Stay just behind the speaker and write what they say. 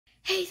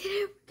Hey,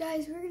 today,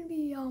 guys, we're gonna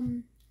be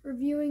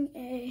reviewing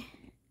a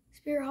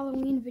Spirit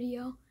Halloween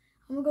video.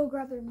 I'm gonna go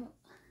grab the remote.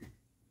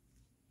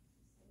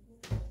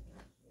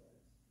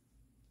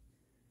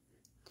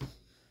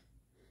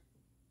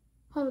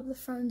 Hold up, the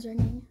phone's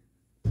ringing.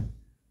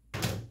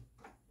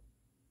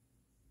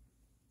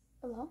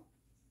 Hello?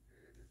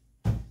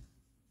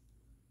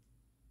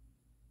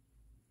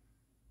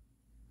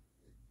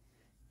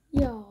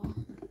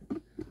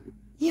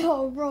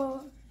 Yo,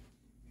 bro.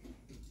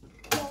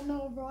 Oh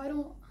no, bro, I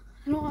don't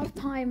have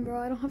time, bro.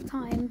 I don't have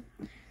time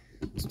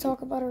to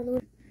talk about our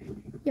Lord.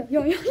 Yo.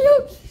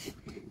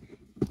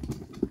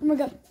 Oh my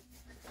God.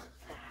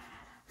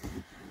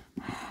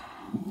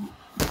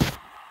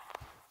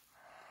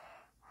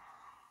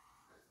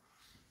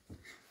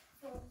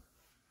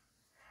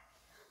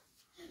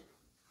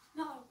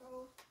 No,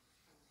 bro.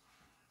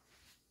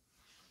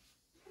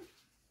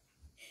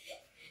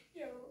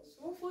 Yo,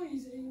 so funny,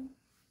 Zane.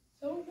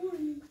 So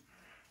funny.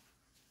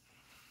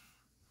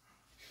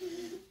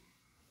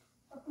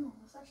 Oh, come on,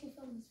 let's actually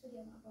film this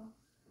video now, bro.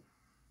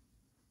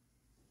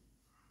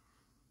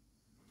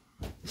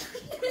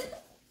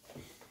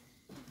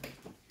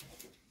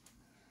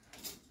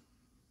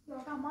 Bro,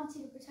 I got Monty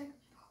to protect me,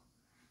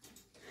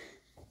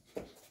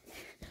 bro.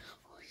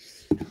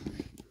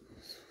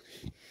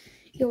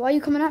 Yo, why are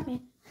you coming at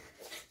me?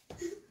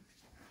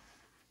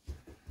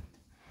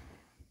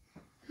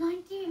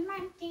 Monty.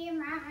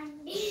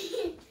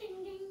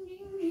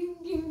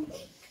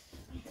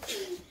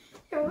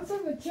 Yo, what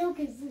type of joke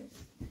is this?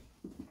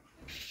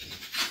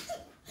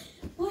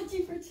 Monty,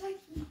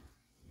 protect me.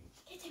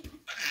 Get him.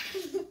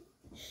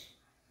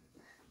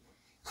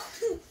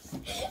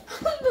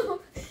 Oh no.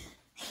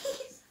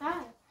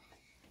 Stop.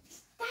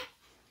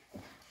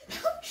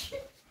 Oh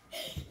shit.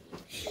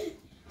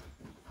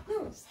 No,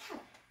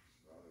 stop.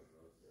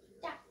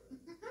 Stop.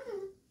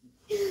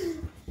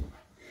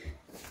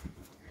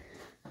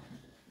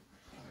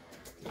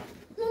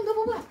 Come on,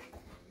 double back.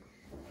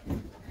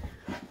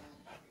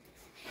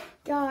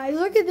 Guys,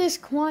 look at this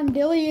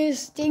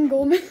Quandilius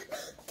Dingleman.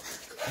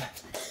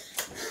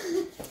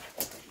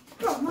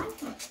 Bro, my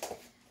God.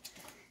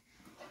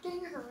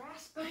 Getting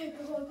harassed by a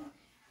dog.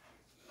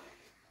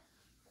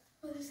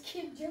 Oh, this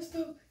kid dressed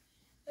up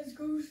as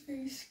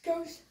Ghostface.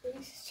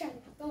 Ghostface is trying to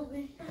film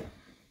me.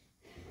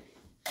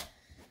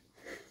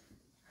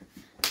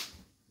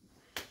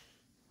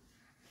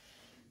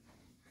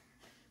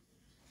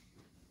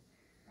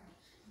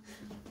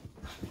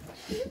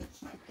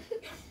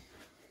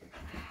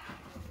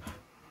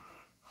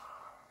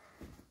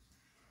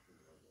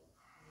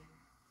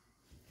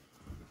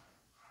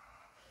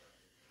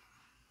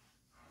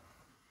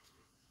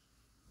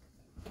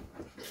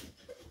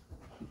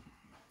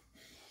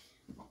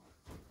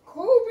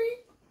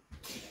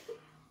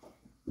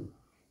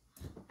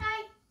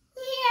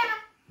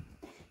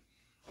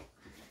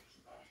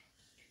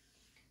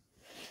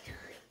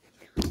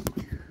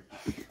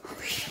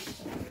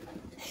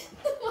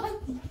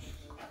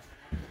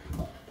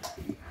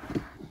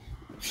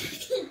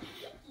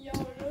 Yo,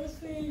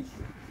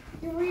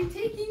 where are you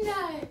taking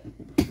that?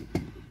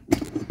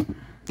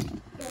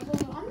 Yo,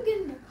 hold on. I'm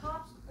getting the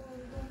cops on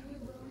you,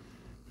 bro.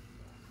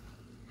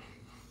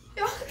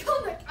 Yo, I'm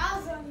calling the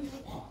cops on you.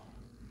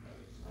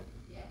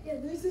 Yeah,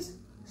 there's this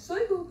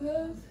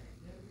psychopath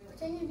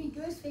pretending to be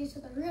Ghostface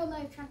with a real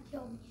knife trying to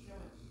kill me.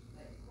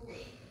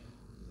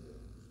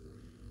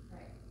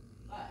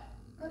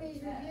 Oh,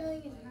 he's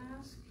revealing his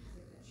mask.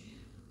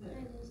 No, it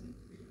isn't.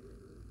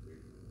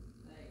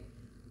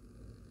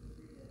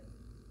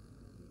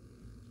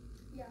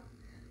 Yeah.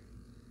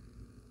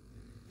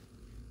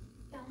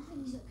 Yeah, I don't think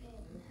he's okay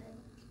in the head.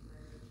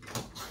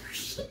 Oh,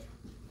 shit.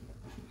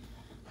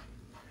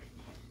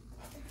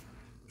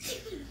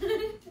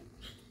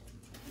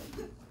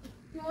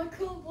 You want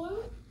cool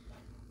blue?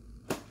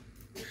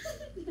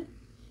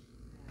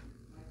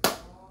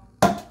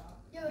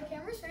 Yo, the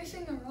camera's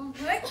facing the wrong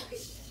way. Oh,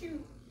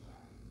 shoot.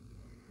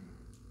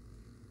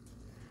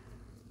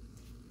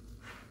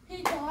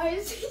 Hey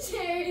guys,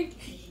 today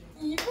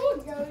evil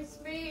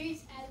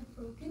Ghostface has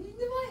broken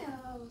into my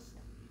house.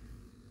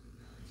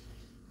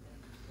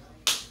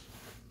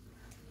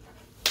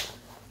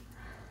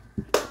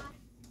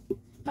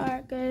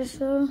 Alright guys,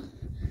 so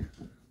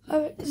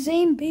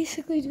Zane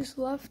basically just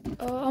left.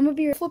 I'm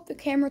gonna flip the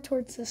camera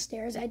towards the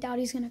stairs. I doubt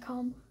he's gonna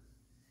come.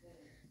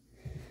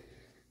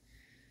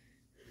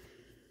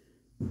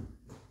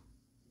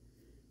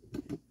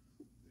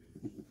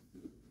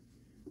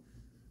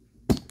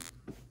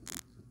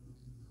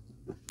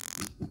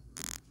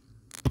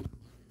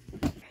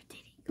 Where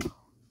did he go?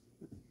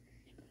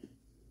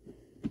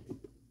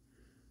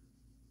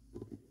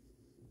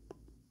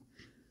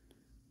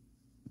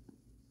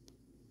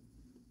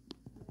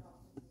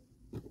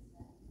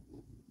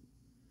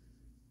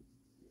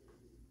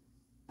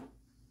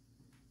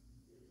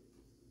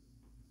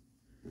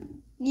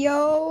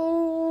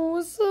 Yo,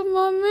 what's up,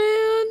 my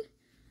man?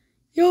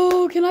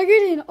 Yo, can I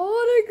get an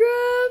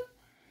autograph?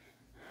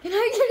 Can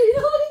I get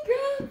an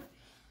autograph?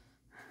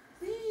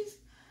 Please.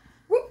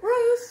 Whoop,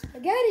 roast,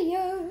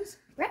 spaghettios.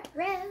 Whoop,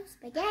 roast,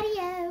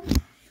 spaghettios.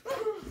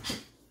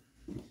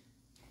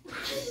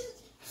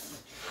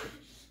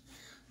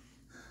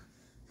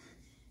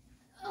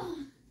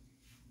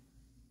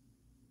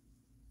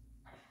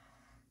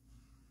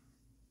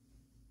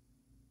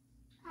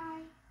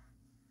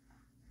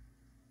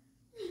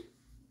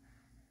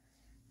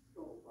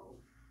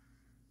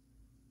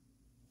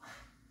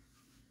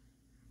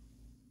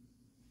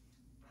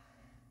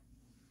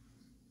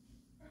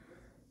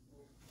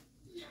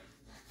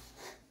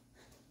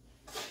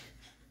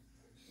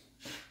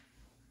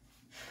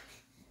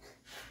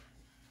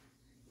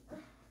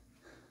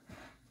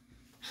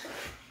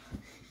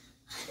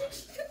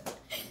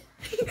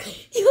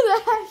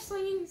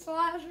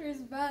 Slasher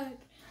is back.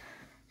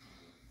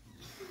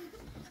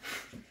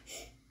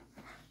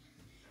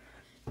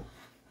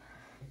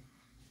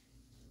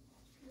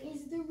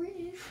 Is the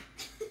Riz?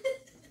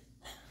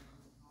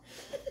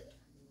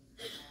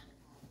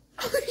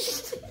 Oh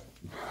shit!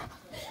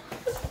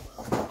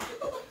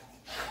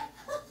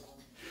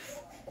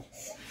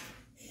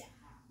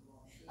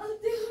 I'll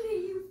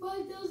donate you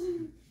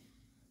 5,000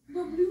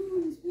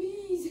 doubloons,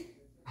 please.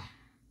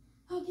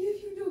 I'll give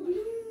you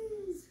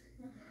doubloons.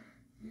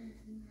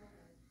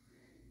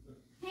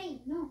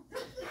 Hey, no.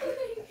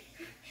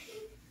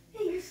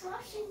 Hey, you're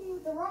slashing me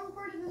with the wrong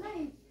part of the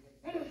knife.